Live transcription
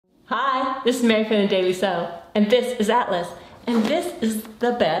Hi, this is Mary from the Daily Sew, and this is Atlas, and this is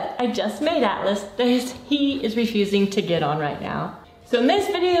the bed I just made Atlas that he is refusing to get on right now. So in this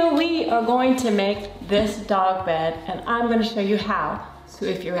video, we are going to make this dog bed, and I'm going to show you how. So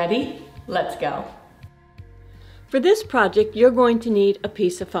if you're ready, let's go. For this project, you're going to need a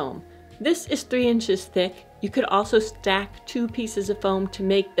piece of foam. This is 3 inches thick. You could also stack 2 pieces of foam to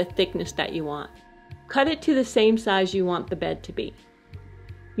make the thickness that you want. Cut it to the same size you want the bed to be.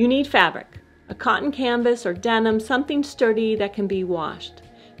 You need fabric, a cotton canvas or denim, something sturdy that can be washed.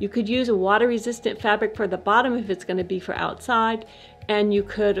 You could use a water-resistant fabric for the bottom if it's going to be for outside, and you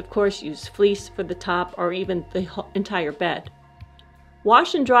could, of course, use fleece for the top or even the entire bed.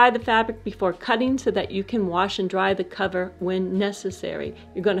 Wash and dry the fabric before cutting so that you can wash and dry the cover when necessary.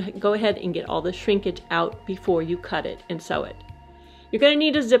 You're going to go ahead and get all the shrinkage out before you cut it and sew it. You're going to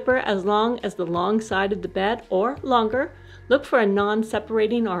need a zipper as long as the long side of the bed or longer. Look for a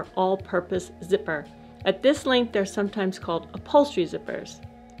non-separating or all-purpose zipper. At this length, they're sometimes called upholstery zippers.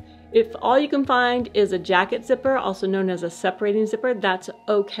 If all you can find is a jacket zipper, also known as a separating zipper, that's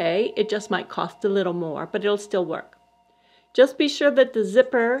okay. It just might cost a little more, but it'll still work. Just be sure that the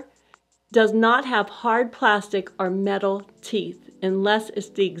zipper does not have hard plastic or metal teeth unless it's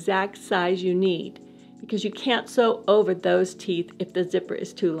the exact size you need, because you can't sew over those teeth if the zipper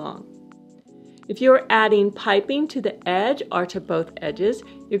is too long. If you're adding piping to the edge or to both edges,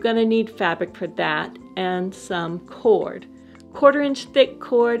 you're going to need fabric for that and some cord. 1/4 inch thick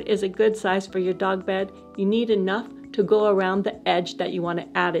cord is a good size for your dog bed. You need enough to go around the edge that you want to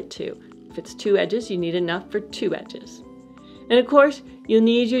add it to. If it's 2 edges, you need enough for 2 edges. And of course, you'll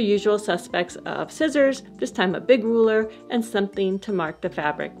need your usual suspects of scissors, this time a big ruler, and something to mark the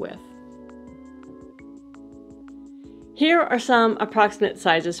fabric with. Here are some approximate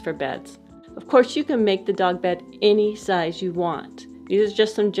sizes for beds. Of course, you can make the dog bed any size you want. These are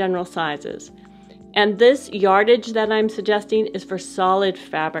just some general sizes. And this yardage that I'm suggesting is for solid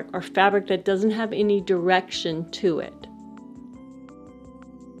fabric or fabric that doesn't have any direction to it.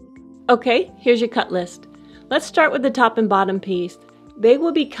 Okay, here's your cut list. Let's start with the top and bottom piece. They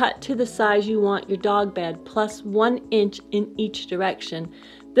will be cut to the size you want your dog bed, plus 1 inch in each direction.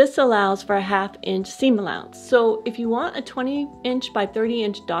 This allows for a 1/2 inch seam allowance. So if you want a 20 inch by 30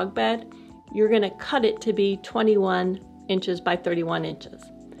 inch dog bed, you're going to cut it to be 21 inches by 31 inches.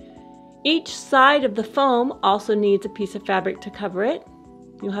 Each side of the foam also needs a piece of fabric to cover it.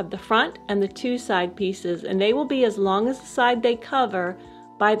 You'll have the front and the 2 side pieces, and they will be as long as the side they cover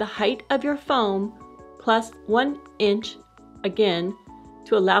by the height of your foam, plus 1 inch again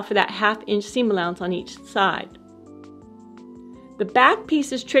to allow for that 1/2 inch seam allowance on each side. The back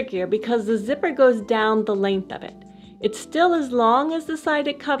piece is trickier because the zipper goes down the length of it. It's still as long as the side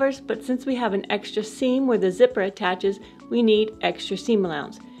it covers, but since we have an extra seam where the zipper attaches, we need extra seam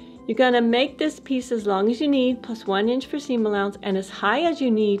allowance. You're going to make this piece as long as you need, plus 1 inch for seam allowance, and as high as you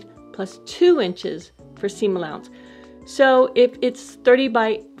need, plus 2 inches for seam allowance. So if it's 30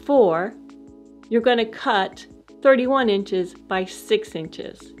 by 4, you're going to cut 31 inches by 6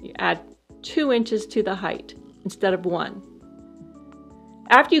 inches. You add 2 inches to the height instead of 1.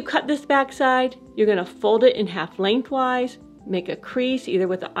 After you cut this back side, you're going to fold it in half lengthwise, make a crease either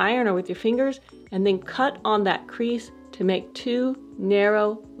with the iron or with your fingers, and then cut on that crease to make 2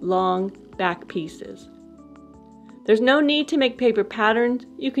 narrow, long back pieces. There's no need to make paper patterns.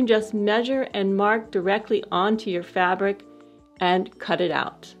 You can just measure and mark directly onto your fabric and cut it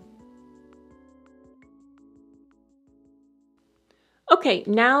out. Okay,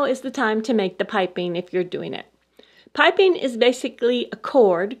 now is the time to make the piping if you're doing it. Piping is basically a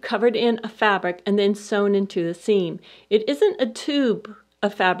cord covered in a fabric and then sewn into the seam. It isn't a tube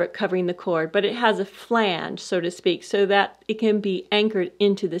of fabric covering the cord, but it has a flange, so to speak, so that it can be anchored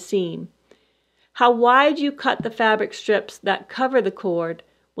into the seam. How wide you cut the fabric strips that cover the cord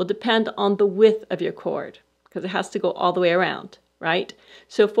will depend on the width of your cord, because it has to go all the way around, right?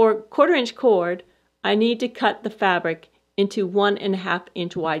 So for a 1/4 inch cord, I need to cut the fabric into 1.5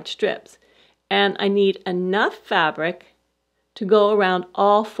 inch wide strips. And I need enough fabric to go around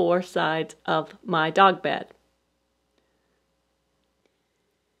all 4 sides of my dog bed.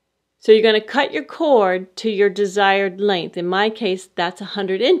 So you're going to cut your cord to your desired length. In my case, that's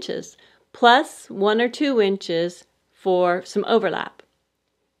 100 inches, plus 1 or 2 inches for some overlap.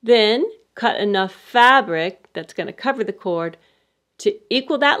 Then cut enough fabric that's going to cover the cord to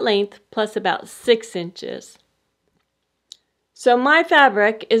equal that length, plus about 6 inches. So my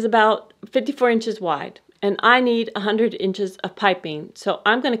fabric is about 54 inches wide, and I need 100 inches of piping. So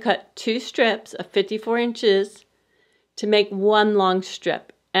I'm going to cut 2 strips of 54 inches to make 1 long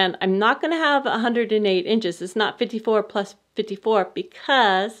strip. And I'm not going to have 108 inches. It's not 54 plus 54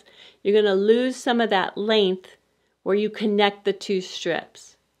 because you're going to lose some of that length where you connect the two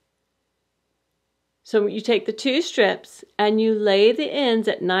strips. So you take the two strips and you lay the ends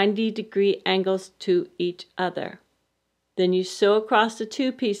at 90-degree angles to each other. Then you sew across the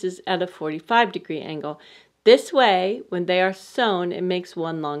two pieces at a 45-degree angle. This way, when they are sewn, it makes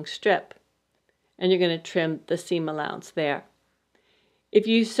one long strip. And you're going to trim the seam allowance there. If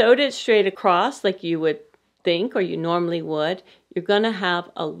you sewed it straight across like you would think or you normally would, you're going to have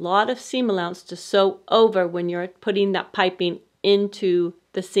a lot of seam allowance to sew over when you're putting that piping into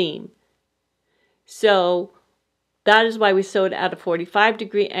the seam. So that is why we sewed at a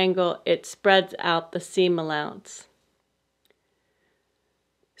 45-degree angle. It spreads out the seam allowance.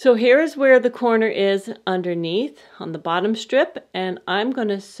 So here's where the corner is underneath on the bottom strip, and I'm going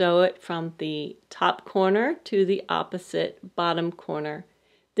to sew it from the top corner to the opposite bottom corner.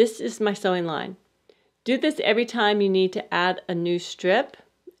 This is my sewing line. Do this every time you need to add a new strip,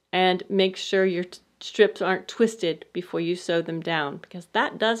 and make sure your strips aren't twisted before you sew them down, because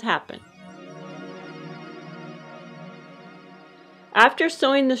that does happen. After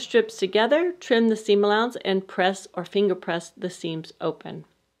sewing the strips together, trim the seam allowance and press or finger press the seams open.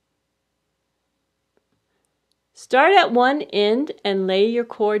 Start at one end and lay your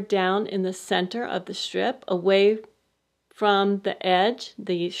cord down in the center of the strip, away from the edge,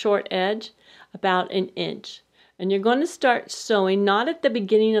 the short edge, about an inch. And you're going to start sewing not at the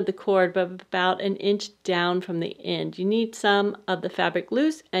beginning of the cord, but about an inch down from the end. You need some of the fabric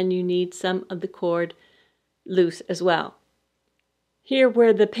loose and you need some of the cord loose as well. Here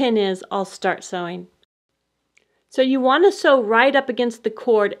where the pin is, I'll start sewing. So you want to sew right up against the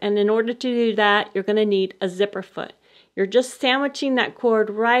cord, and in order to do that, you're going to need a zipper foot. You're just sandwiching that cord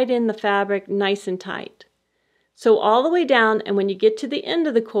right in the fabric nice and tight. Sew all the way down, and when you get to the end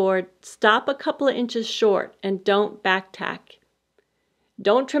of the cord, stop a couple of inches short and don't back tack.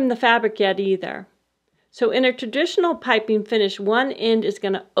 Don't trim the fabric yet either. So in a traditional piping finish, one end is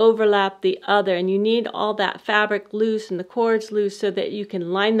going to overlap the other, and you need all that fabric loose and the cords loose so that you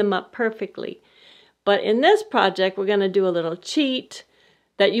can line them up perfectly. But in this project, we're going to do a little cheat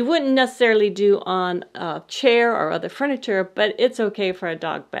that you wouldn't necessarily do on a chair or other furniture, but it's okay for a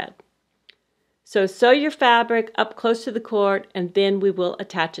dog bed. So sew your fabric up close to the cord, and then we will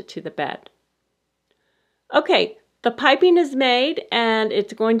attach it to the bed. Okay, the piping is made and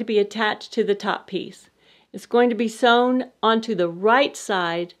it's going to be attached to the top piece. It's going to be sewn onto the right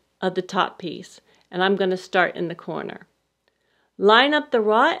side of the top piece, and I'm going to start in the corner. Line up the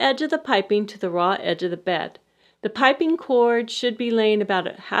raw edge of the piping to the raw edge of the bed. The piping cord should be laying about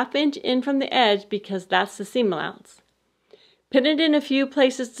a ½ inch in from the edge because that's the seam allowance. Pin it in a few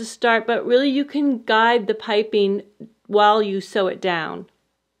places to start, but really you can guide the piping while you sew it down.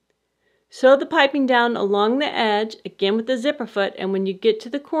 Sew the piping down along the edge, again with the zipper foot, and when you get to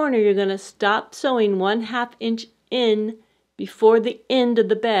the corner, you're going to stop sewing 1/2 inch in before the end of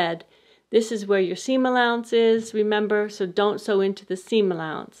the bed. This is where your seam allowance is, remember, so don't sew into the seam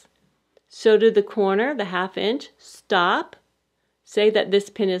allowance. Sew to the corner, the ½ inch, stop. Say that this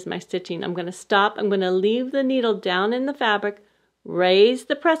pin is my stitching. I'm going to stop. I'm going to leave the needle down in the fabric, raise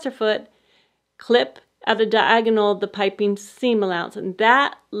the presser foot, clip at a diagonal the piping seam allowance, and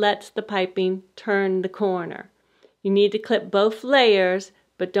that lets the piping turn the corner. You need to clip both layers,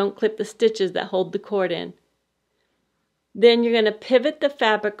 but don't clip the stitches that hold the cord in. Then you're going to pivot the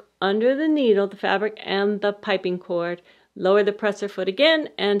fabric under the needle, the fabric and the piping cord, lower the presser foot again,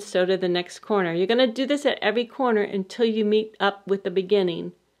 and sew to the next corner. You're going to do this at every corner until you meet up with the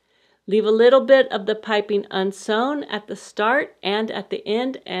beginning. Leave a little bit of the piping unsewn at the start and at the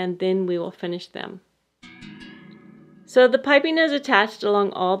end, and then we will finish them. So the piping is attached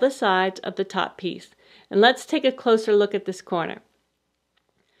along all the sides of the top piece. And let's take a closer look at this corner.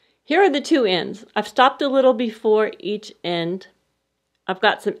 Here are the two ends. I've stopped a little before each end. I've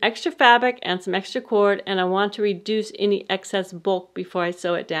got some extra fabric and some extra cord, and I want to reduce any excess bulk before I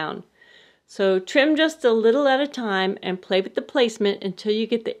sew it down. So trim just a little at a time and play with the placement until you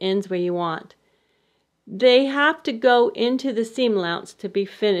get the ends where you want. They have to go into the seam allowance to be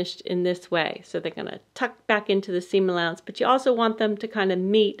finished in this way. So they're going to tuck back into the seam allowance, but you also want them to kind of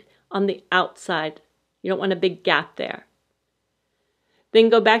meet on the outside. You don't want a big gap there. Then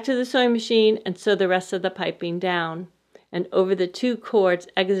go back to the sewing machine and sew the rest of the piping down and over the two cords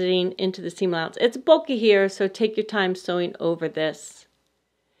exiting into the seam allowance. It's bulky here, so take your time sewing over this.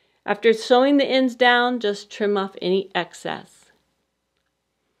 After sewing the ends down, just trim off any excess.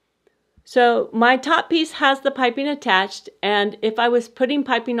 So my top piece has the piping attached, and if I was putting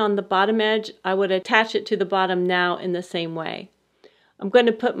piping on the bottom edge, I would attach it to the bottom now in the same way. I'm going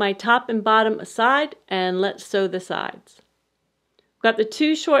to put my top and bottom aside and let's sew the sides. Got the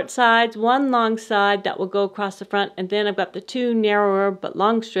two short sides, one long side that will go across the front, and then I've got the two narrower but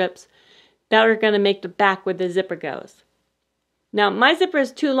long strips that are going to make the back where the zipper goes. Now my zipper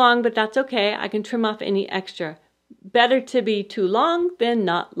is too long, but that's okay. I can trim off any extra. Better to be too long than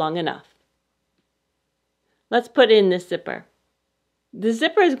not long enough. Let's put in this zipper. The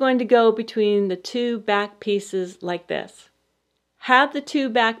zipper is going to go between the two back pieces like this. Have the two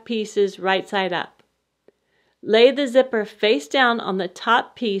back pieces right side up. Lay the zipper face down on the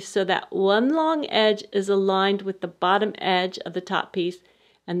top piece so that one long edge is aligned with the bottom edge of the top piece,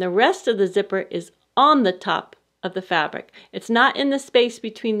 and the rest of the zipper is on the top of the fabric. It's not in the space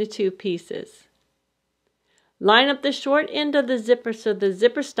between the two pieces. Line up the short end of the zipper so the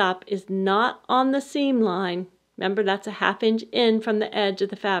zipper stop is not on the seam line. Remember, that's a 1/2 inch in from the edge of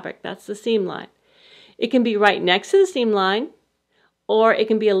the fabric. That's the seam line. It can be right next to the seam line, or it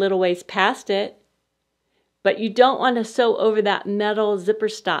can be a little ways past it. But you don't want to sew over that metal zipper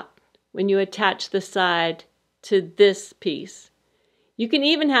stop when you attach the side to this piece. You can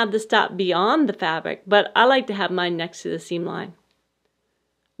even have the stop beyond the fabric, but I like to have mine next to the seam line.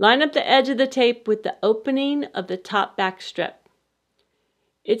 Line up the edge of the tape with the opening of the top back strip.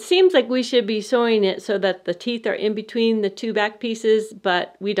 It seems like we should be sewing it so that the teeth are in between the two back pieces,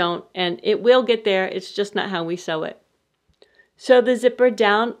 but we don't, and it will get there. It's just not how we sew it. Sew the zipper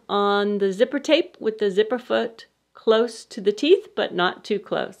down on the zipper tape with the zipper foot close to the teeth, but not too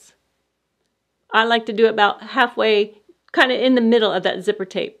close. I like to do it about halfway, kind of in the middle of that zipper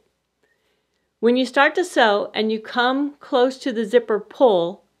tape. When you start to sew and you come close to the zipper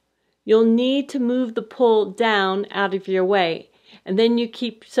pull, you'll need to move the pull down out of your way, and then you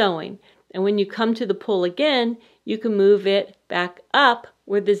keep sewing. And when you come to the pull again, you can move it back up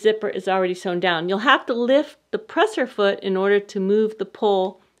where the zipper is already sewn down. You'll have to lift the presser foot in order to move the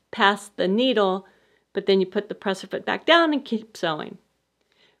pull past the needle, but then you put the presser foot back down and keep sewing.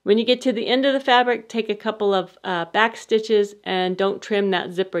 When you get to the end of the fabric, take a couple of back stitches and don't trim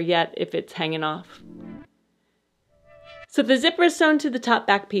that zipper yet if it's hanging off. So the zipper is sewn to the top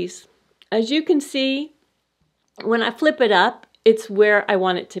back piece. As you can see, when I flip it up, it's where I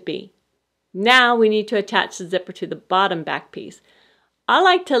want it to be. Now we need to attach the zipper to the bottom back piece. I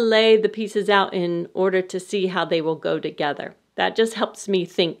like to lay the pieces out in order to see how they will go together. That just helps me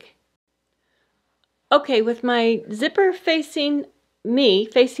think. Okay, with my zipper facing me,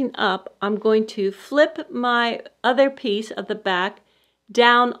 facing up, I'm going to flip my other piece of the back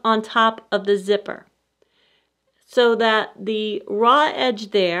down on top of the zipper so that the raw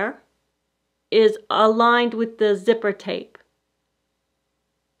edge there is aligned with the zipper tape.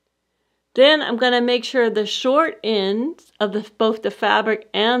 Then I'm going to make sure the short ends of both the fabric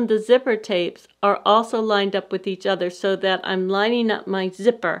and the zipper tapes are also lined up with each other so that I'm lining up my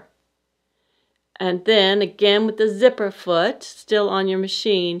zipper. And then again with the zipper foot still on your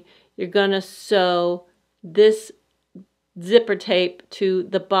machine, you're going to sew this zipper tape to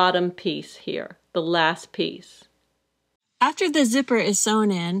the bottom piece here, the last piece. After the zipper is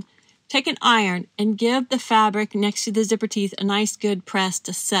sewn in, take an iron and give the fabric next to the zipper teeth a nice good press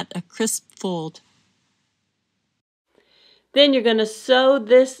to set a crisp fold. Then you're going to sew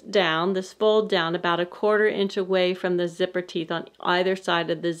this fold down about 1/4 inch away from the zipper teeth on either side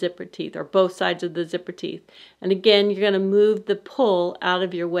of the zipper teeth, or both sides of the zipper teeth. And again, you're going to move the pull out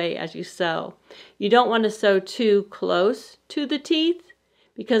of your way as you sew. You don't want to sew too close to the teeth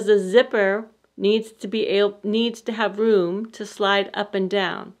because the zipper needs to have room to slide up and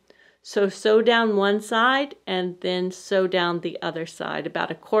down. So sew down one side and then sew down the other side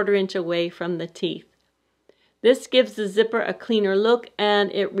about 1/4 inch away from the teeth. This gives the zipper a cleaner look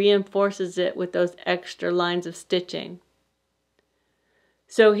and it reinforces it with those extra lines of stitching.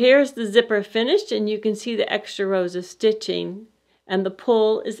 So here's the zipper finished and you can see the extra rows of stitching and the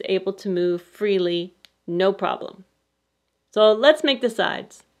pull is able to move freely, no problem. So let's make the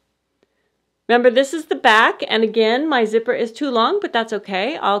sides. Remember, this is the back, and again, my zipper is too long, but that's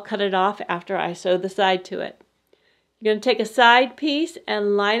okay. I'll cut it off after I sew the side to it. You're going to take a side piece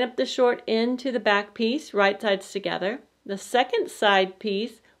and line up the short end to the back piece, right sides together. The second side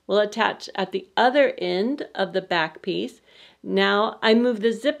piece will attach at the other end of the back piece. Now, I move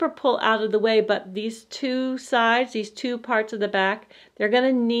the zipper pull out of the way, but these two sides, these two parts of the back, they're going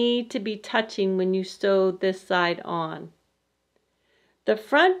to need to be touching when you sew this side on. The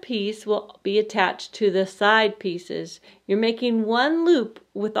front piece will be attached to the side pieces. You're making one loop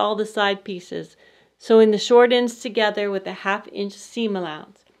with all the side pieces, sewing the short ends together with a 1/2 inch seam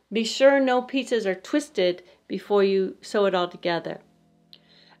allowance. Be sure no pieces are twisted before you sew it all together.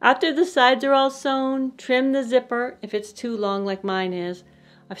 After the sides are all sewn, trim the zipper if it's too long like mine is.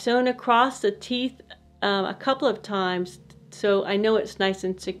 I've sewn across the teeth a couple of times so I know it's nice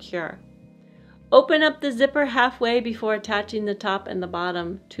and secure. Open up the zipper halfway before attaching the top and the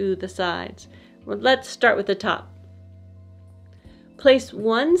bottom to the sides. Well, let's start with the top. Place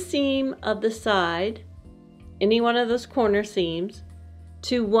one seam of the side, any one of those corner seams,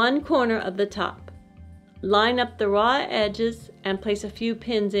 to one corner of the top. Line up the raw edges and place a few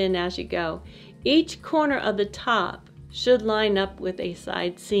pins in as you go. Each corner of the top should line up with a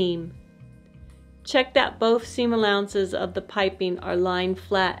side seam. Check that both seam allowances of the piping are lined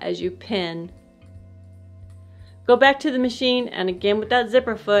flat as you pin. Go back to the machine and again with that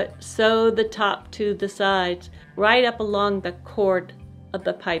zipper foot, sew the top to the sides, right up along the cord of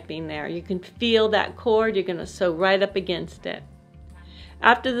the piping there. You can feel that cord, you're going to sew right up against it.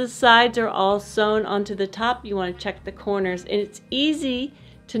 After the sides are all sewn onto the top, you want to check the corners. And it's easy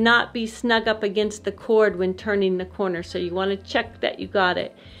to not be snug up against the cord when turning the corner, so you want to check that you got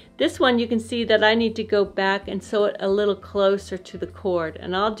it. This one you can see that I need to go back and sew it a little closer to the cord,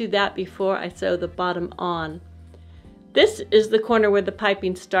 and I'll do that before I sew the bottom on. This is the corner where the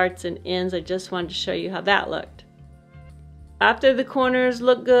piping starts and ends. I just wanted to show you how that looked. After the corners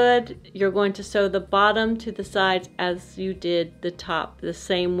look good, you're going to sew the bottom to the sides as you did the top, the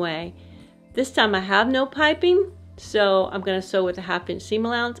same way. This time I have no piping, so I'm going to sew with a 1/2 inch seam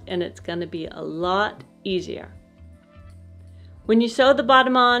allowance, and it's going to be a lot easier. When you sew the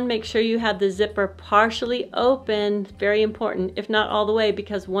bottom on, make sure you have the zipper partially open, very important, if not all the way,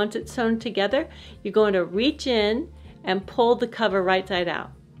 because once it's sewn together, you're going to reach in and pull the cover right side out.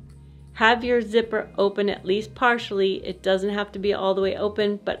 Have your zipper open at least partially. It doesn't have to be all the way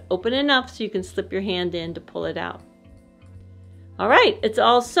open, but open enough so you can slip your hand in to pull it out. All right, it's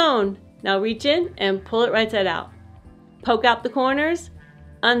all sewn. Now reach in and pull it right side out. Poke out the corners,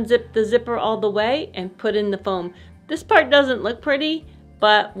 unzip the zipper all the way, and put in the foam. This part doesn't look pretty,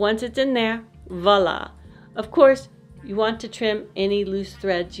 but once it's in there, voila. Of course, you want to trim any loose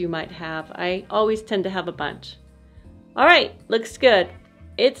threads you might have. I always tend to have a bunch. All right, looks good.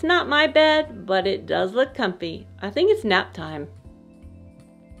 It's not my bed, but it does look comfy. I think it's nap time.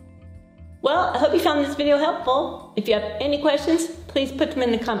 Well, I hope you found this video helpful. If you have any questions, please put them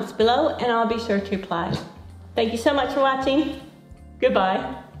in the comments below and I'll be sure to reply. Thank you so much for watching.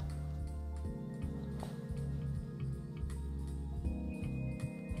 Goodbye.